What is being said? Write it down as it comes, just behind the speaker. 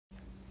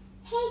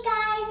Hey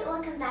guys,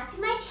 welcome back to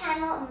my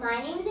channel.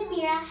 My name is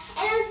Ameera and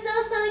I'm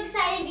so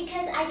excited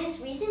because I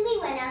just recently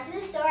went out to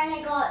the store and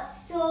I got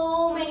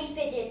so many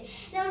fidgets.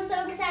 And I'm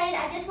so excited,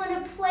 I just want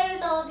to play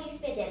with all of these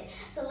fidgets.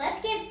 So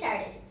let's get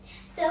started.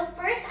 So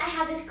first I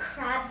have this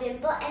crab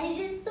dimple and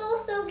it is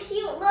so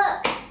cute.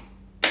 Look!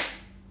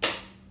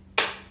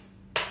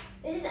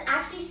 This is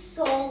actually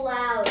so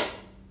loud.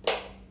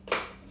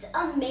 It's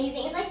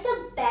amazing. It's like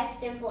the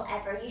best dimple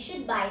ever. You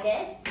should buy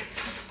this.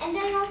 And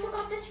then I also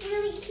got this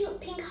really cute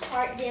pink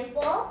heart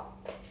dimple.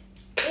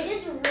 It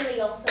is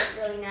also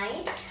really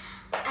nice.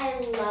 I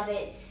love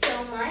it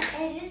so much.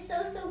 And it is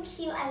so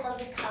cute. I love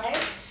the color.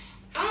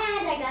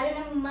 And I got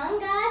an Among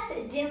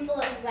Us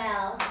dimple as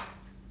well.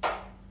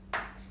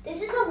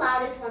 This is the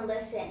loudest one.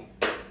 Listen.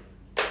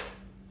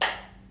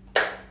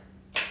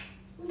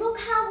 Look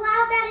how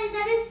loud that is.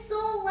 That is so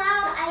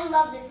loud. I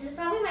love this. This is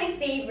probably my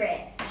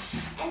favorite.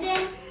 And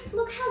then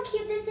look how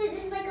cute this is.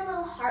 This is like a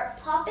little heart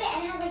poppet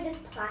and it has like this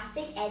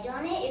plastic edge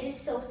on it. It is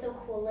so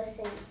cool.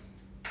 Listen.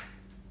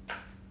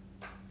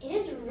 It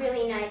is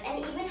really nice and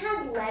it even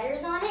has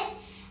letters on it.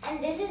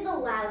 And this is the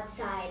loud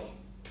side.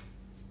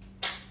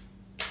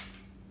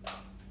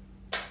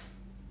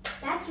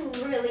 That's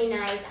really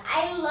nice.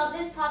 I love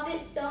this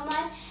poppet so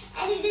much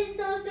and it is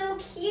so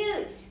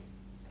cute.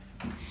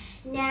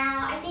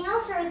 Now, I think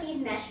I'll start with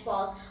these mesh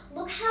balls.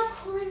 Look how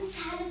cool and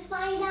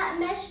satisfying that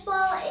mesh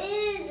ball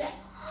is.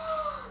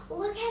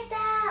 Look at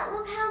that.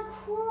 Look how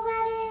cool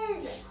that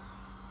is.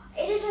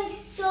 It is like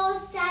so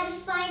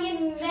satisfying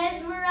and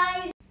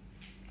mesmerizing.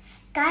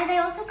 Guys, I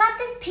also got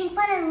this pink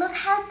one and look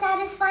how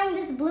satisfying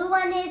this blue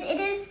one is. It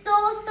is so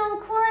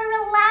cool and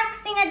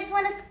relaxing. I just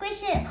want to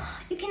squish it.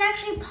 You can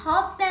actually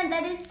pop them.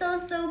 That is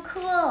so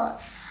cool.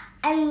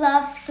 I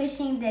love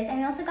squishing this. And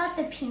we also got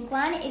the pink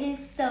one. It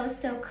is so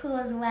cool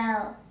as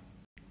well.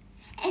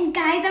 And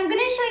guys, I'm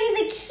gonna show you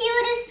the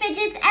cutest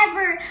fidgets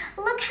ever.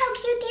 Look how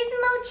cute these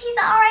mochis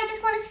are. I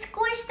just want to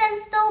squish them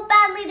so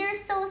badly. They're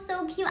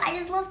so cute. I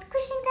just love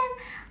squishing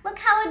them. Look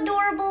how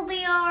adorable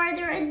they are.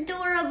 They're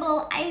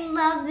adorable. I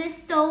love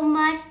this so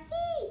much.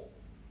 Eee!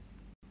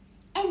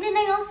 And then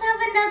I also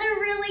have another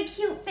really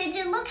cute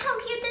fidget. Look how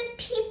cute this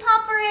pea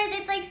popper is.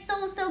 It's like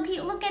so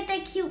cute. Look at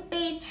that cute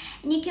face.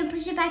 And you can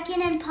push it back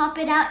in and pop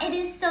it out. It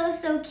is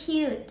so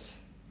cute.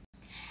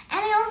 And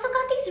I also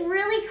got these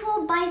really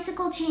cool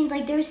bicycle chains.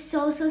 Like they're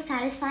so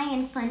satisfying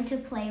and fun to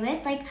play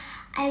with. Like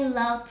I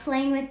love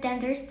playing with them.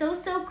 They're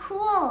so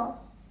cool.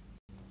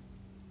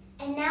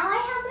 And now I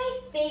have my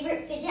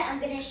favorite fidget I'm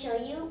gonna show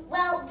you.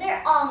 Well,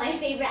 they're all my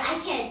favorite. I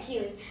can't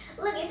choose.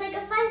 Look, it's like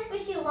a fun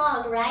squishy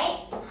log,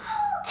 right?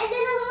 And then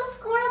a little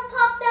squirrel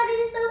pops out. It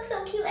is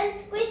so cute and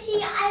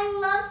squishy. I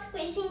love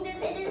squishing this.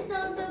 It is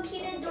so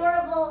cute and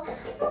adorable.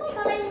 Oh my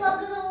god, I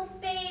love the little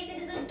face.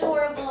 It is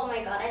adorable. Oh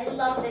my god, I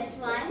love this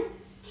one.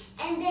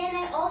 And then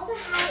I also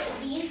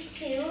have these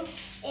two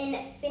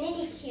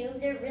infinity cubes.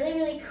 They're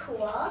really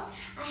cool.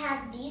 I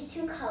have these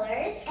two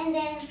colors. And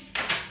then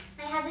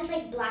I have this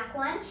like black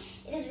one.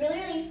 It is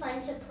really fun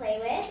to play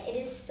with. It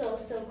is so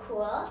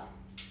cool.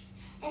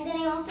 And then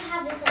I also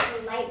have this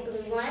like light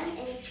blue one.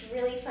 And it's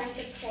really fun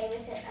to play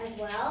with it as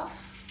well.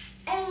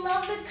 I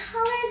love the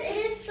colors. It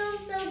is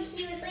so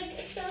cute. It's like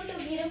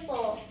so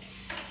beautiful.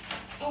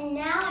 And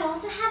now I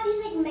also have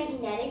these like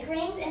magnetic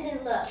rings. And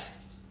then look.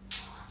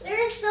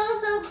 They're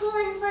so cool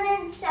and fun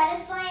and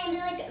satisfying, and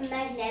they're like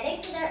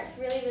magnetic, so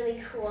they're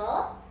really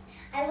cool.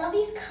 I love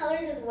these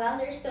colors as well.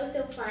 They're so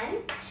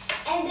fun.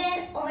 And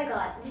then, oh my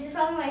god, this is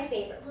probably my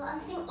favorite. Well, I'm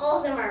saying all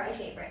of them are my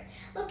favorite.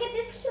 Look at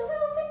this cute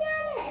little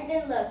banana. And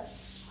then look,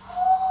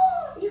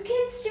 oh, you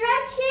can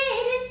stretch it.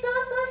 It is so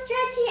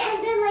stretchy.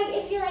 And then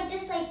like, if you like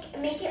just like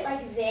make it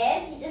like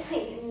this, you just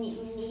like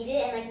knead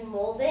it and like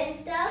mold it and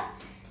stuff.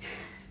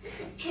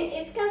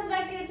 It comes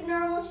back to its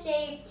normal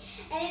shape.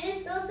 And it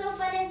is so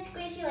fun and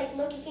squishy. Like,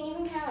 look, you can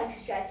even kind of like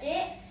stretch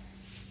it.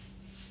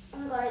 Oh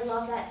my god, I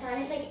love that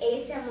sound. It's like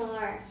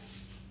ASMR.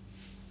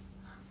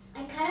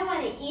 I kind of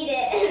want to eat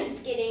it. I'm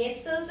just kidding.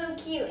 It's so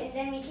cute. And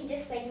then we can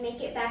just like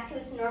make it back to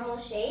its normal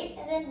shape.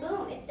 And then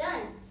boom, it's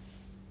done.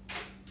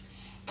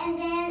 And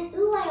then,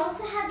 ooh, I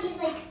also have these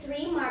like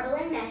 3 marble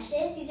and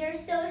meshes. These are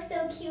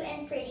so cute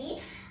and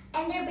pretty.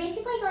 And they're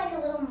basically like a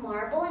little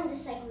marble in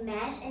this like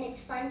mesh. And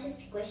it's fun to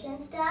squish and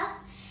stuff.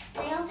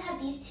 And I also have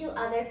these 2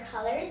 other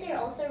colors. They're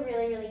also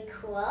really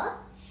cool.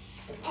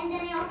 And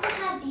then I also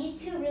have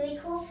these 2 really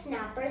cool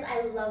snappers.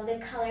 I love the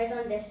colors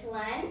on this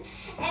one.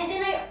 And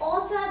then I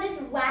also have this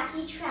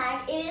wacky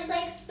track. It is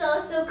like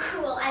so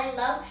cool. I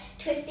love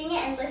twisting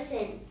it and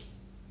listen.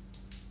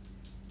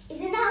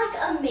 Isn't that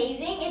like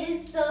amazing? It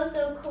is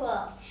so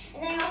cool.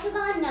 And then I also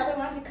got another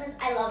one because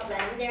I love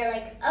them. They're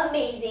like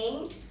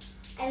amazing.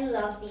 I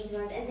love these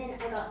ones. And then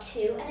I got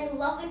 2. And I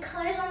love the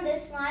colors on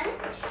this one.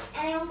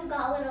 And I also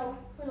got a little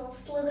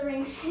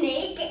slithering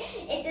snake.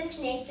 It's a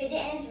snake fidget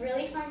and it's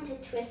really fun to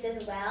twist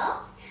as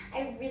well.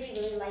 I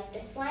really like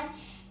this one.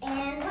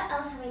 And what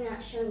else have I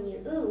not shown you?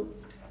 Ooh.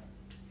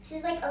 This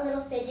is like a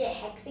little fidget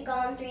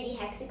hexagon, 3D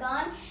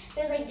hexagon.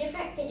 There's like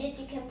different fidgets.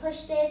 You can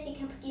push this. You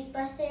can put these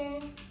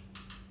buttons.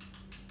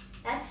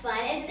 That's fun.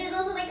 And there's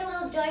also like a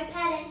little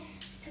joypad and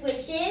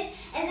switches.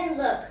 And then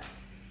look.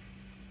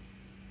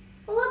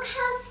 Look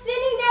how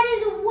spinning that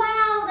is.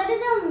 Wow, that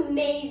is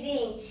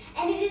amazing.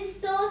 And it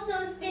is so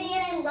spinny,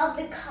 and I love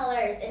the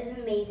colors. It is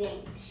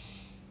amazing.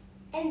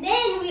 And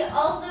then we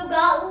also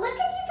got, look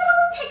at these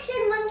little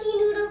textured monkey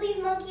noodles.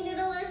 These monkey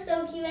noodles are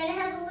so cute, and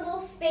it has a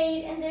little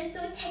face, and they're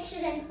so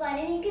textured and fun,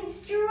 and you can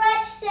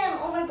stretch them.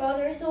 Oh my god,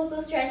 they're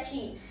so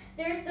stretchy.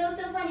 They're so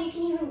fun. You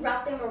can even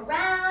wrap them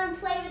around,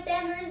 play with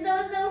them.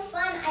 They're so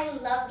fun. I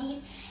love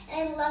these,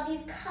 and I love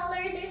these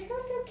colors. They're so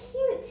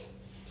cute.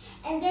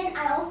 And then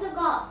I also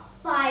got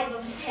 5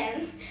 of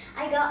them.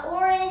 I got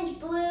orange,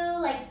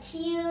 blue, like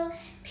teal,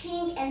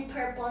 pink, and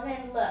purple. And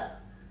then look.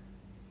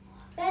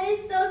 That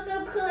is so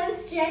cool and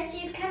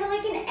stretchy. It's kind of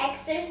like an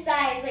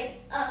exercise.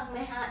 Like, oh,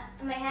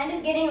 my hand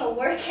is getting a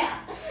workout.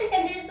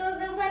 And they're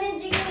so fun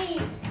and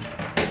jiggly.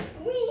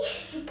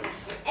 Whee!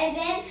 And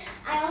then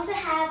I also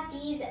have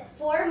these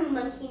 4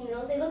 monkey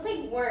noodles. They look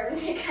like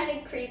worms. They're kind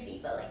of creepy,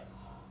 but like,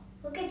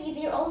 look at these.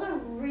 They're also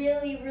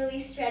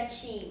really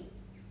stretchy.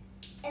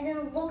 And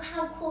then look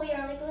how cool they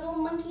are, like little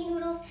monkey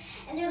noodles.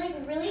 And they're like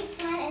really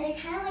fun, and they're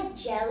kind of like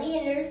jelly,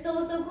 and they're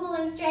so cool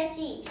and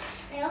stretchy.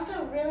 And I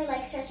also really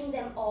like stretching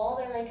them all.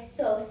 They're like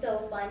so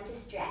fun to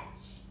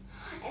stretch.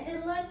 And then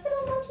look,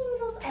 little monkey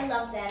noodles. I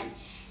love them.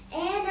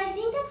 And I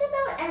think that's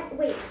about,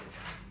 wait,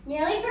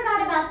 nearly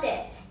forgot about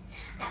this.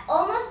 I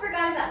almost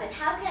forgot about this.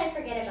 How could I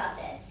forget about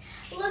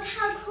this? Look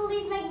how cool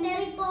these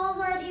magnetic balls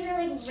are. These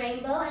are like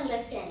rainbow, and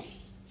listen.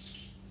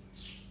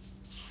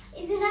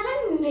 Isn't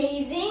that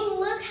amazing?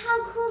 Look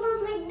how cool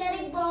those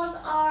magnetic balls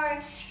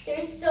are.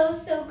 They're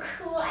so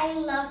cool. I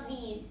love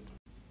these.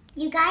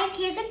 You guys,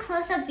 here's a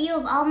close-up view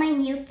of all my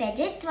new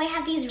fidgets. So I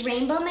have these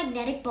rainbow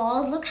magnetic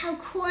balls. Look how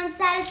cool and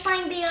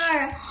satisfying they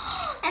are.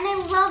 And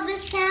I love the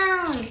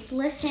sounds.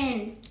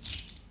 Listen.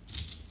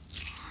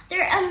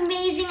 They're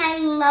amazing. I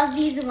love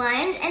these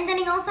ones. And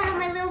then I also have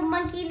my little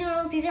monkey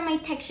noodles. These are my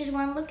textured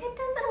ones. Look at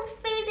that little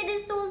face. It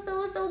is so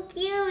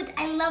cute.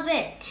 I love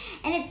it.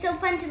 And it's so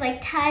fun to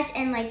like touch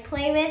and like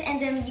play with.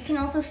 And then you can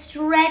also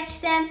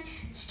stretch them.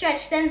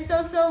 Stretch them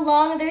so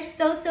long. They're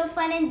so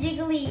fun and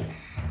jiggly.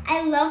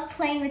 I love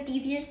playing with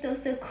these. You're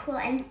so cool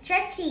and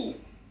stretchy.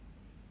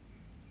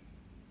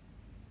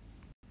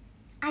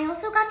 I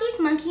also got these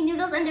monkey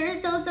noodles, and they're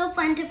so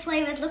fun to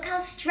play with. Look how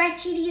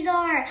stretchy these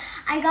are.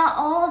 I got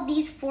all of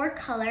these 4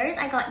 colors.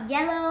 I got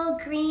yellow,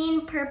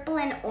 green, purple,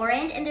 and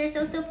orange, and they're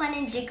so fun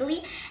and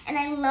jiggly. And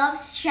I love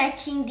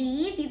stretching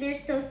these. These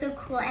are so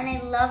cool, and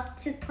I love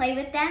to play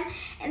with them.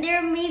 And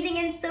they're amazing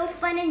and so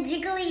fun and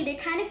jiggly. They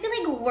kind of feel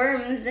like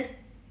worms.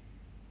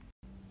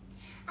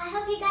 I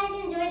hope you guys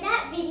enjoyed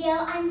that video.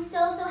 I'm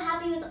so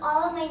happy with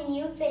all of my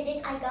new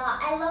fidgets I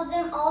got. I love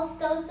them all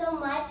so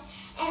much.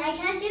 And I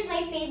can't choose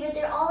my favorite.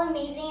 They're all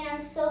amazing, and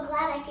I'm so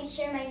glad I could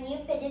share my new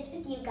fidgets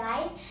with you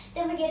guys.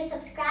 Don't forget to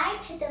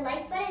subscribe, hit the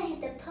like button, and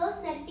hit the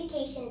post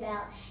notification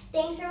bell.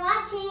 Thanks for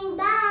watching.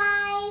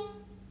 Bye!